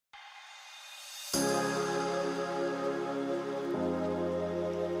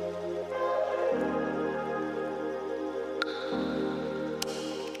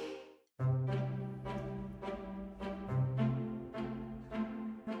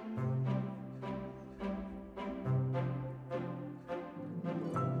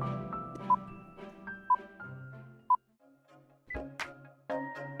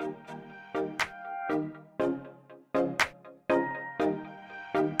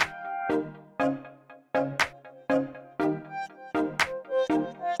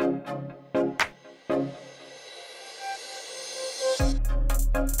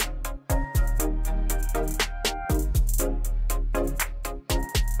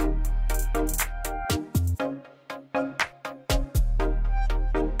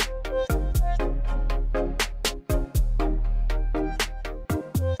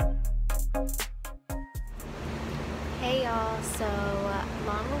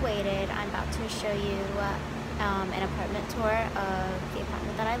to show you an apartment tour of the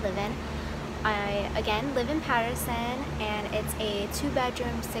apartment that I live in. I, again, live in Patterson, and it's a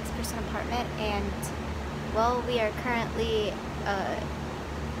 2-bedroom, 6-person apartment, and, well, we are currently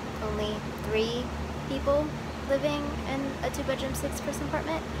only 3 people living in a 2-bedroom, 6-person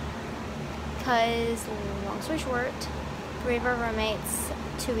apartment, because, long story short, 3 of our roommates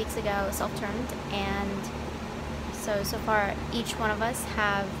 2 weeks ago self-termed, and so far each one of us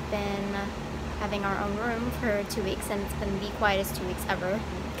have been having our own room for 2 weeks, and it's been the quietest 2 weeks ever.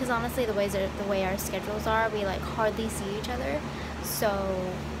 Because honestly, the way our schedules are, we like hardly see each other,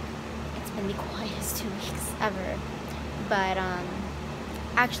 so it's been the quietest 2 weeks ever. But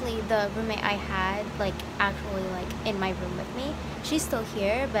actually, the roommate I had, actually in my room with me, she's still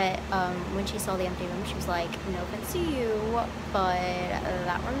here, but when she saw the empty room, she was like, no offense to you, but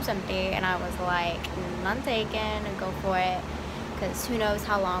that room's empty. And I was like, none taken, go for it, because who knows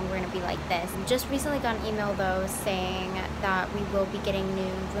how long we're gonna be like this. Just recently got an email though saying that we will be getting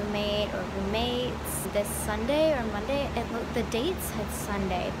new roommate or roommates this Sunday or Monday. The dates had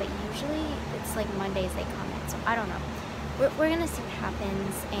Sunday, but usually it's like Mondays they come in, so I don't know. We're gonna see what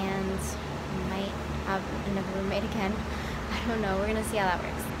happens, and we might have another roommate again. I don't know, we're gonna see how that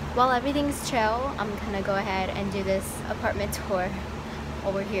works. While everything's chill, I'm gonna go ahead and do this apartment tour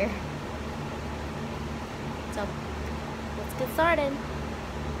over here. So let's get started.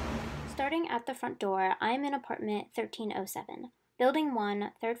 Starting at the front door, I'm in apartment 1307, building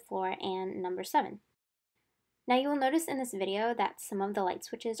 1, 3rd floor, and number 7. Now you will notice in this video that some of the light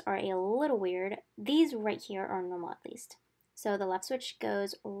switches are a little weird. These right here are normal at least. So the left switch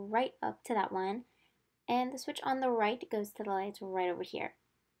goes right up to that one, and the switch on the right goes to the lights right over here.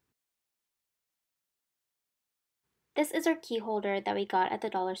 This is our key holder that we got at the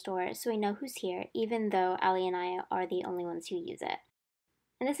dollar store, so we know who's here, even though Allie and I are the only ones who use it.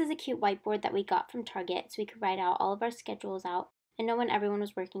 And this is a cute whiteboard that we got from Target, so we could write out all of our schedules out and know when everyone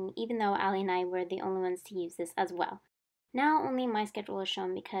was working, even though Allie and I were the only ones to use this as well. Now only my schedule is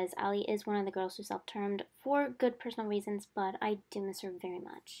shown because Allie is one of the girls who self-termed for good personal reasons, but I do miss her very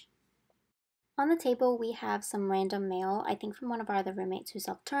much. On the table we have some random mail, I think from one of our other roommates who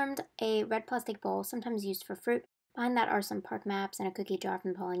self-termed, a red plastic bowl sometimes used for fruit. Behind that are some park maps and a cookie jar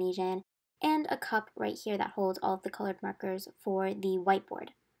from Polynesian, and a cup right here that holds all of the colored markers for the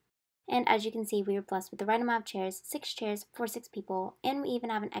whiteboard. And as you can see, we were blessed with the right amount of chairs, 6 chairs for 6 people, and we even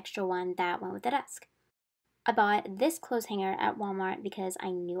have an extra one that went with the desk. I bought this clothes hanger at Walmart because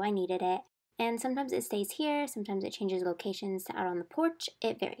I knew I needed it, and sometimes it stays here, sometimes it changes locations to out on the porch,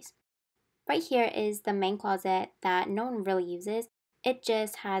 it varies. Right here is the main closet that no one really uses. It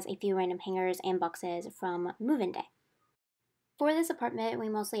just has a few random hangers and boxes from move-in day. For this apartment, we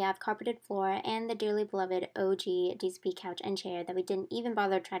mostly have carpeted floor and the dearly beloved OG DCP couch and chair that we didn't even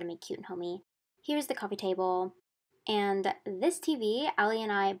bother to try to make cute and homey. Here's the coffee table. And this TV, Allie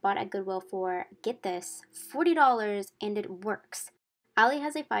and I bought at Goodwill for, get this, $40, and it works. Allie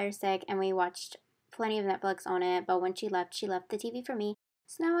has a Fire Stick, and we watched plenty of Netflix on it, but when she left the TV for me,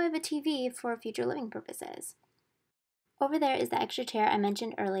 so now I have a TV for future living purposes. Over there is the extra chair I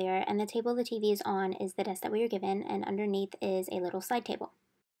mentioned earlier, and the table the TV is on is the desk that we were given, and underneath is a little side table.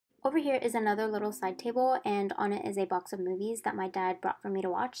 Over here is another little side table, and on it is a box of movies that my dad brought for me to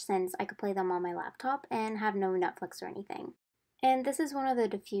watch since I could play them on my laptop and have no Netflix or anything. And this is one of the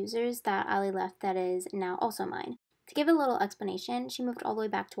diffusers that Allie left that is now also mine. To give a little explanation, she moved all the way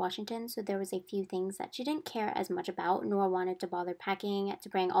back to Washington, so there was a few things that she didn't care as much about nor wanted to bother packing to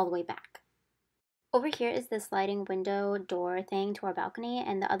bring all the way back. Over here is the sliding window door thing to our balcony,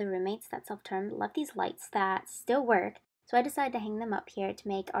 and the other roommates that self-termed left these lights that still work. So I decided to hang them up here to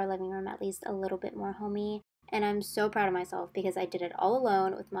make our living room at least a little bit more homey, and I'm so proud of myself because I did it all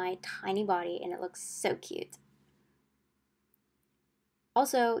alone with my tiny body, and it looks so cute.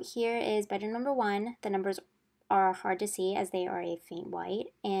 Also, here is bedroom number 1. The numbers are hard to see as they are a faint white,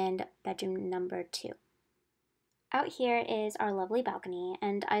 and bedroom number 2. Out here is our lovely balcony,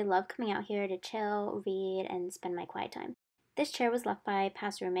 and I love coming out here to chill, read, and spend my quiet time. This chair was left by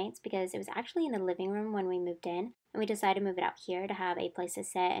past roommates because it was actually in the living room when we moved in, and we decided to move it out here to have a place to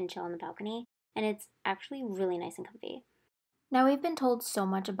sit and chill on the balcony, and it's actually really nice and comfy. Now, we've been told so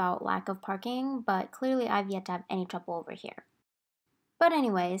much about lack of parking, but clearly I've yet to have any trouble over here. But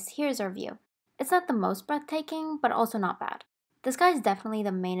anyways, here's our view. It's not the most breathtaking, but also not bad. The sky is definitely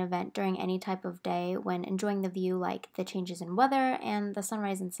the main event during any type of day when enjoying the view, like the changes in weather and the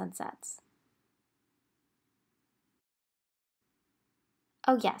sunrise and sunsets.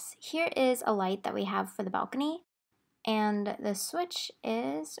 Oh yes, here is a light that we have for the balcony, and the switch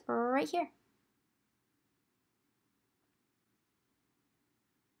is right here.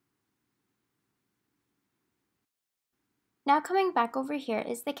 Now coming back over here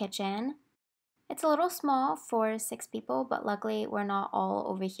is the kitchen. It's a little small for 6 people, but luckily we're not all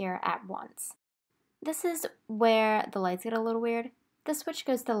over here at once. This is where the lights get a little weird. The switch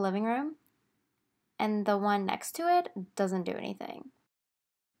goes to the living room, and the one next to it doesn't do anything.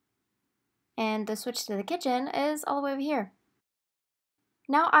 And the switch to the kitchen is all the way over here.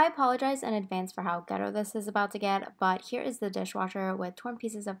 Now I apologize in advance for how ghetto this is about to get, but here is the dishwasher with torn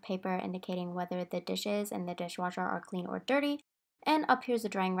pieces of paper indicating whether the dishes in the dishwasher are clean or dirty. And up here's the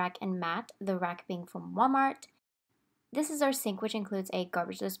drying rack and mat, the rack being from Walmart. This is our sink, which includes a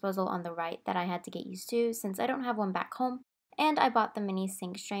garbage disposal on the right that I had to get used to since I don't have one back home, and I bought the mini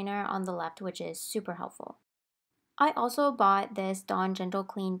sink strainer on the left, which is super helpful. I also bought this Dawn Gentle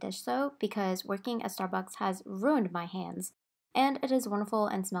Clean dish soap because working at Starbucks has ruined my hands, and it is wonderful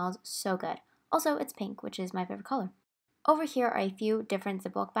and smells so good. Also, it's pink, which is my favorite color. Over here are a few different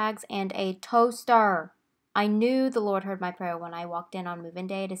Ziploc bags and a toaster. I knew the Lord heard my prayer when I walked in on move-in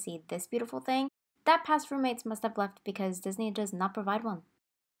day to see this beautiful thing that past roommates must have left because Disney does not provide one.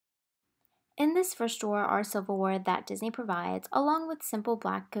 In this first drawer are silverware that Disney provides, along with simple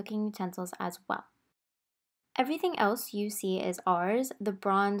black cooking utensils as well. Everything else you see is ours. The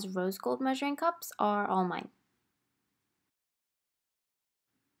bronze rose gold measuring cups are all mine.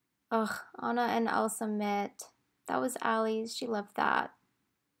 Ugh, Anna and Elsa met. That was Allie's. She loved that.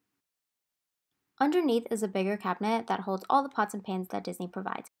 Underneath is a bigger cabinet that holds all the pots and pans that Disney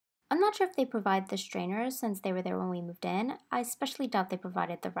provides. I'm not sure if they provide the strainers since they were there when we moved in. I especially doubt they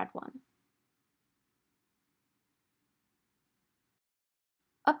provided the red one.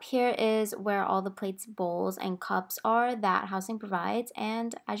 Up here is where all the plates, bowls, and cups are that housing provides,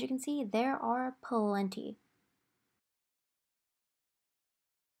 and as you can see, there are plenty.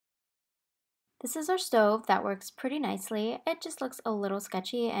 This is our stove that works pretty nicely. It just looks a little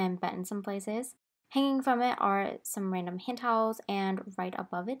sketchy and bent in some places. Hanging from it are some random hand towels, and right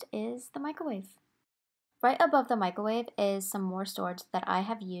above it is the microwave. Right above the microwave is some more storage that I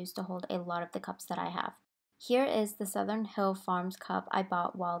have used to hold a lot of the cups that I have. Here is the Southern Hill Farms cup I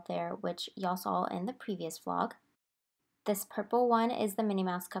bought while there, which y'all saw in the previous vlog. This purple one is the Minnie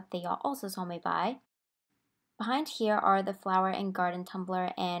Mouse cup that y'all also saw me buy. Behind here are the flower and garden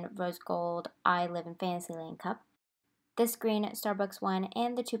tumbler and rose gold I Live in Fantasyland cup. This green Starbucks one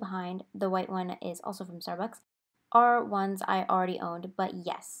and the two behind, the white one is also from Starbucks, are ones I already owned, but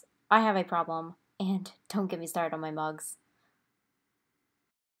yes, I have a problem, and don't get me started on my mugs.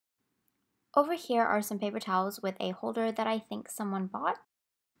 Over here are some paper towels with a holder that I think someone bought.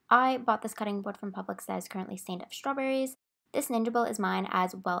 I bought this cutting board from Publix that is currently stained of strawberries. This Ninja Bowl is mine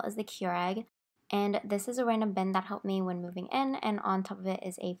as well as the Keurig. And this is a random bin that helped me when moving in, and on top of it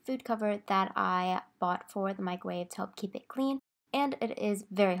is a food cover that I bought for the microwave to help keep it clean, and it is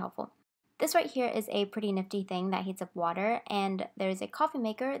very helpful. This right here is a pretty nifty thing that heats up water, and there's a coffee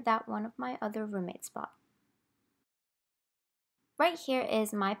maker that one of my other roommates bought. Right here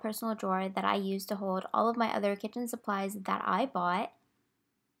is my personal drawer that I use to hold all of my other kitchen supplies that I bought.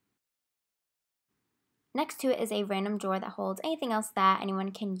 Next to it is a random drawer that holds anything else that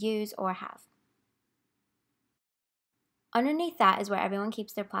anyone can use or have. Underneath that is where everyone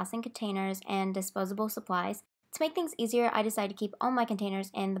keeps their plastic containers and disposable supplies. To make things easier, I decided to keep all my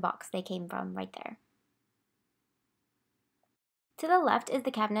containers in the box they came from right there. To the left is the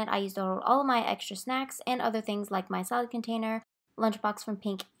cabinet I use to hold all of my extra snacks and other things like my salad container, lunchbox from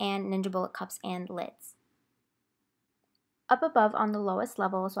Pink, and Ninja Bullet cups and lids. Up above on the lowest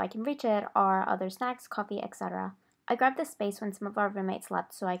level so I can reach it are other snacks, coffee, etc. I grabbed this space when some of our roommates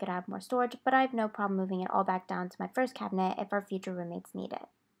left so I could have more storage, but I have no problem moving it all back down to my first cabinet if our future roommates need it.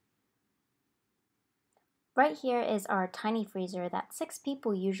 Right here is our tiny freezer that 6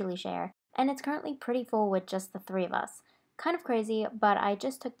 people usually share, and it's currently pretty full with just the 3 of us. Kind of crazy, but I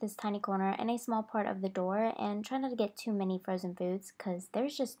just took this tiny corner and a small part of the door and tried not to get too many frozen foods because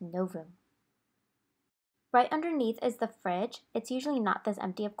there's just no room. Right underneath is the fridge. It's usually not this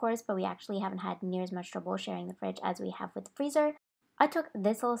empty, of course, but we actually haven't had near as much trouble sharing the fridge as we have with the freezer. I took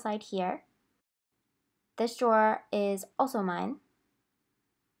this little side here. This drawer is also mine.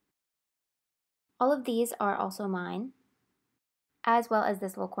 All of these are also mine, as well as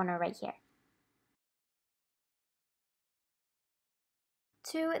this little corner right here.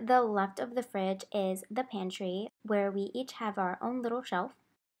 To the left of the fridge is the pantry, where we each have our own little shelf.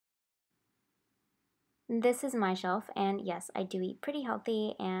 This is my shelf, and yes, I do eat pretty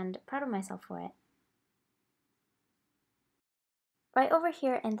healthy and proud of myself for it. Right over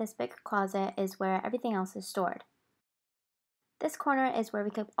here in this big closet is where everything else is stored. This corner is where we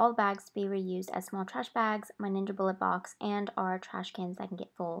keep all bags to be reused as small trash bags, my Ninja Bullet box, and our trash cans that can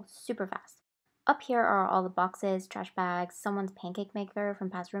get full super fast. Up here are all the boxes, trash bags, someone's pancake maker from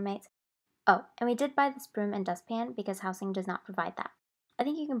past roommates. Oh, and we did buy this broom and dustpan because housing does not provide that. I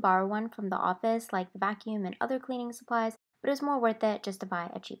think you can borrow one from the office, like the vacuum and other cleaning supplies, but it was more worth it just to buy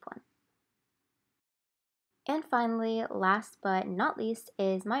a cheap one. And finally, last but not least,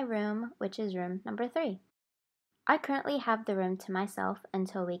 is my room, which is room number 3. I currently have the room to myself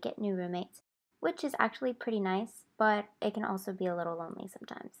until we get new roommates, which is actually pretty nice, but it can also be a little lonely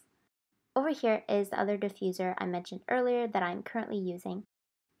sometimes. Over here is the other diffuser I mentioned earlier that I'm currently using.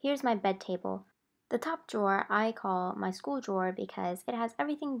 Here's my bed table. The top drawer I call my school drawer because it has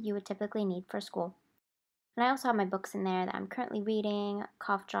everything you would typically need for school. And I also have my books in there that I'm currently reading,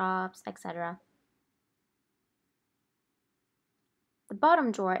 cough drops, etc. The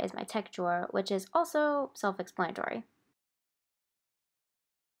bottom drawer is my tech drawer, which is also self-explanatory.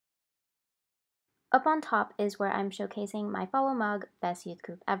 Up on top is where I'm showcasing my follow mug, best youth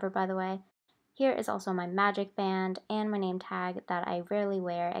group ever by the way. Here is also my magic band and my name tag that I rarely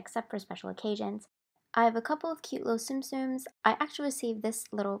wear except for special occasions. I have a couple of cute little Tsum Tsums. I actually received this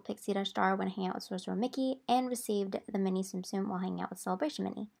little pixie dust star when hanging out with Sorcerer Mickey and received the mini Tsum Tsum while hanging out with Celebration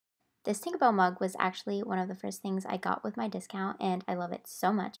Minnie. This Tinkerbell mug was actually one of the first things I got with my discount and I love it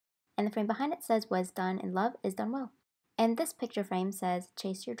so much. And the frame behind it says, "Was done in love is done well." And this picture frame says,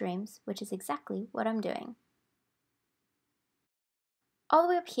 "Chase your dreams," which is exactly what I'm doing. All the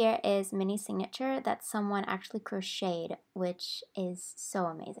way up here is Minnie's signature that someone actually crocheted, which is so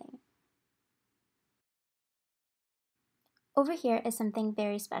amazing. Over here is something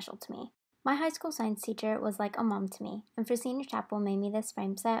very special to me. My high school science teacher was like a mom to me, and for senior chapel made me this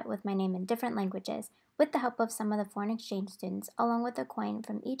frame set with my name in different languages, with the help of some of the foreign exchange students, along with a coin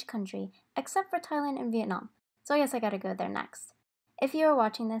from each country, except for Thailand and Vietnam. So I guess I gotta go there next. If you are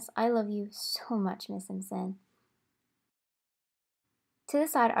watching this, I love you so much, Miss Simpson. To the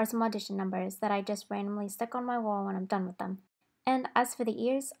side are some audition numbers that I just randomly stick on my wall when I'm done with them. And as for the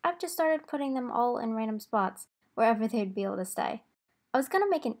ears, I've just started putting them all in random spots, wherever they'd be able to stay. I was gonna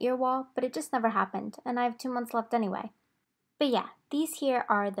make an ear wall, but it just never happened, and I have 2 months left anyway. But yeah, these here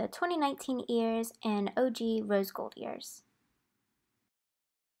are the 2019 ears and OG rose gold ears.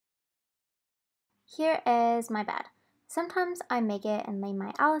 Here is my bed. Sometimes I make it and lay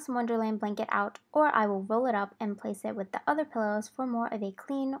my Alice in Wonderland blanket out, or I will roll it up and place it with the other pillows for more of a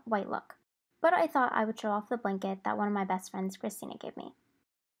clean, white look. But I thought I would show off the blanket that one of my best friends, Christina, gave me.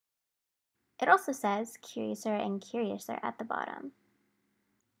 It also says Curiouser and Curiouser at the bottom.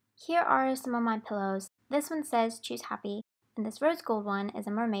 Here are some of my pillows. This one says Choose Happy, and this rose gold one is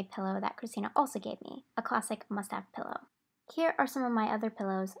a mermaid pillow that Christina also gave me, a classic must-have pillow. Here are some of my other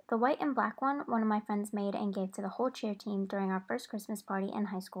pillows. The white and black one of my friends made and gave to the whole cheer team during our first Christmas party in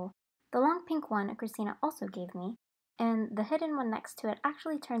high school. The long pink one Christina also gave me, and the hidden one next to it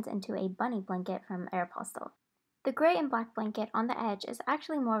actually turns into a bunny blanket from Aeropostale. The gray and black blanket on the edge is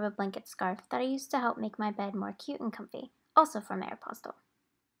actually more of a blanket scarf that I used to help make my bed more cute and comfy, also from Aeropostale.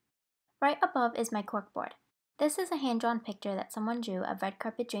 Right above is my corkboard. This is a hand-drawn picture that someone drew of Red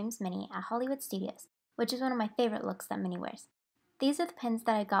Carpet Dreams Minnie at Hollywood Studios, which is one of my favorite looks that Minnie wears. These are the pins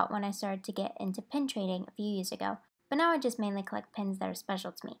that I got when I started to get into pin trading a few years ago, but now I just mainly collect pins that are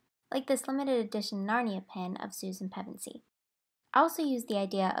special to me, like this limited edition Narnia pin of Susan Pevensey. I also use the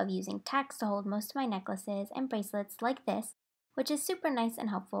idea of using tacks to hold most of my necklaces and bracelets like this, which is super nice and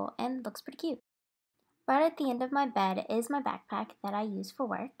helpful and looks pretty cute. Right at the end of my bed is my backpack that I use for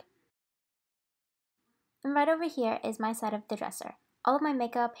work. And right over here is my side of the dresser. All of my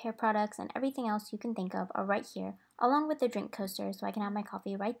makeup, hair products, and everything else you can think of are right here, along with the drink coaster so I can have my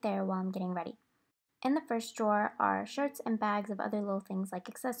coffee right there while I'm getting ready. In the first drawer are shirts and bags of other little things like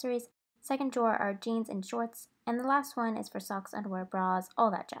accessories. Second drawer are jeans and shorts. And the last one is for socks, underwear, bras, all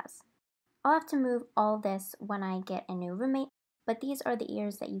that jazz. I'll have to move all this when I get a new roommate, but these are the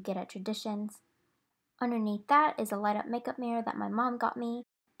ears that you get at Traditions. Underneath that is a light up makeup mirror that my mom got me,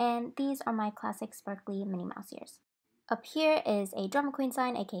 and these are my classic sparkly Minnie Mouse ears. Up here is a drama queen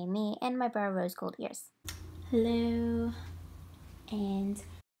sign, aka me, and my brow rose gold ears. Hello. And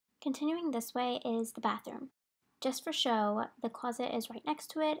continuing this way is the bathroom. Just for show, the closet is right next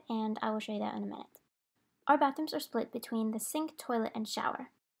to it, and I will show you that in a minute. Our bathrooms are split between the sink, toilet, and shower.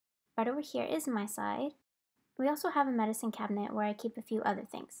 Right over here is my side. We also have a medicine cabinet where I keep a few other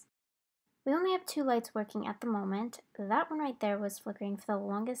things. We only have 2 lights working at the moment. That one right there was flickering for the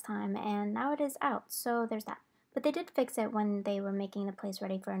longest time, and now it is out, so there's that. But they did fix it when they were making the place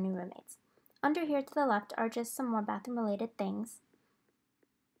ready for our new roommates. Under here to the left are just some more bathroom-related things.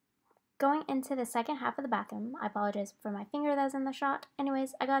 Going into the second half of the bathroom, I apologize for my finger that's in the shot.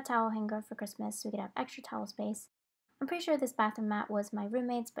 Anyways, I got a towel hanger for Christmas so we could have extra towel space. I'm pretty sure this bathroom mat was my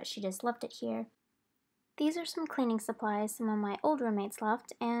roommate's, but she just left it here. These are some cleaning supplies some of my old roommates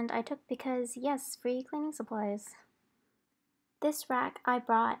left, and I took because, yes, free cleaning supplies. This rack I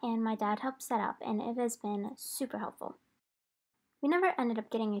brought and my dad helped set up, and it has been super helpful. We never ended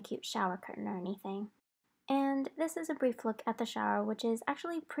up getting a cute shower curtain or anything. And this is a brief look at the shower, which is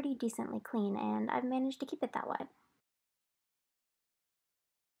actually pretty decently clean, and I've managed to keep it that way.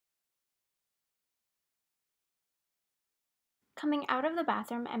 Coming out of the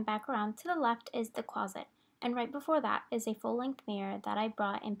bathroom and back around to the left is the closet, and right before that is a full-length mirror that I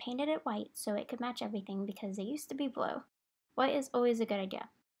brought and painted it white so it could match everything because it used to be blue. White is always a good idea.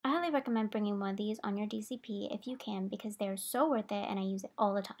 I highly recommend bringing one of these on your DCP if you can because they are so worth it and I use it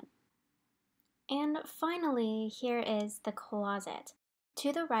all the time. And finally, here is the closet.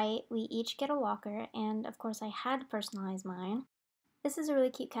 To the right, we each get a locker, and of course I had to personalize mine. This is a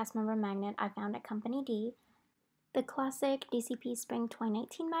really cute cast member magnet I found at Company D, the classic DCP Spring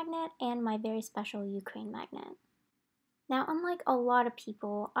 2019 magnet, and my very special Ukraine magnet. Now, unlike a lot of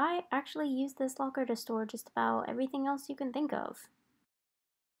people, I actually use this locker to store just about everything else you can think of.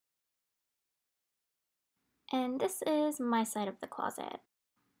 And this is my side of the closet.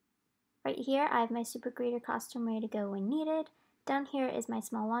 Right here, I have my super greeter costume ready to go when needed. Down here is my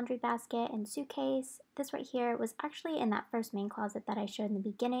small laundry basket and suitcase. This right here was actually in that first main closet that I showed in the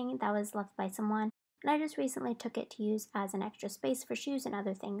beginning that was left by someone, and I just recently took it to use as an extra space for shoes and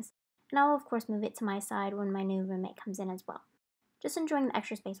other things. And I will of course move it to my side when my new roommate comes in as well. Just enjoying the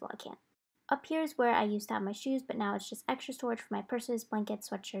extra space while I can. Up here is where I used to have my shoes, but now it's just extra storage for my purses, blankets,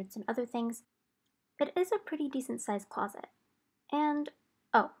 sweatshirts, and other things. It is a pretty decent sized closet. And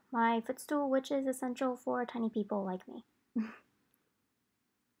oh, my footstool, which is essential for tiny people like me.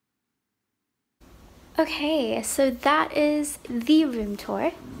 Okay, so that is the room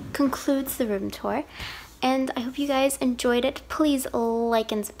tour, concludes the room tour, and I hope you guys enjoyed it. Please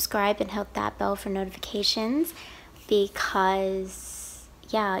like and subscribe and hit that bell for notifications because,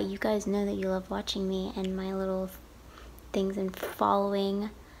 yeah, you guys know that you love watching me and my little things and following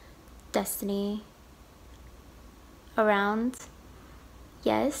Destiny around.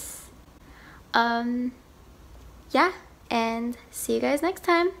 Yes. Yeah, and see you guys next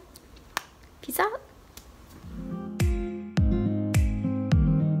time. Peace out.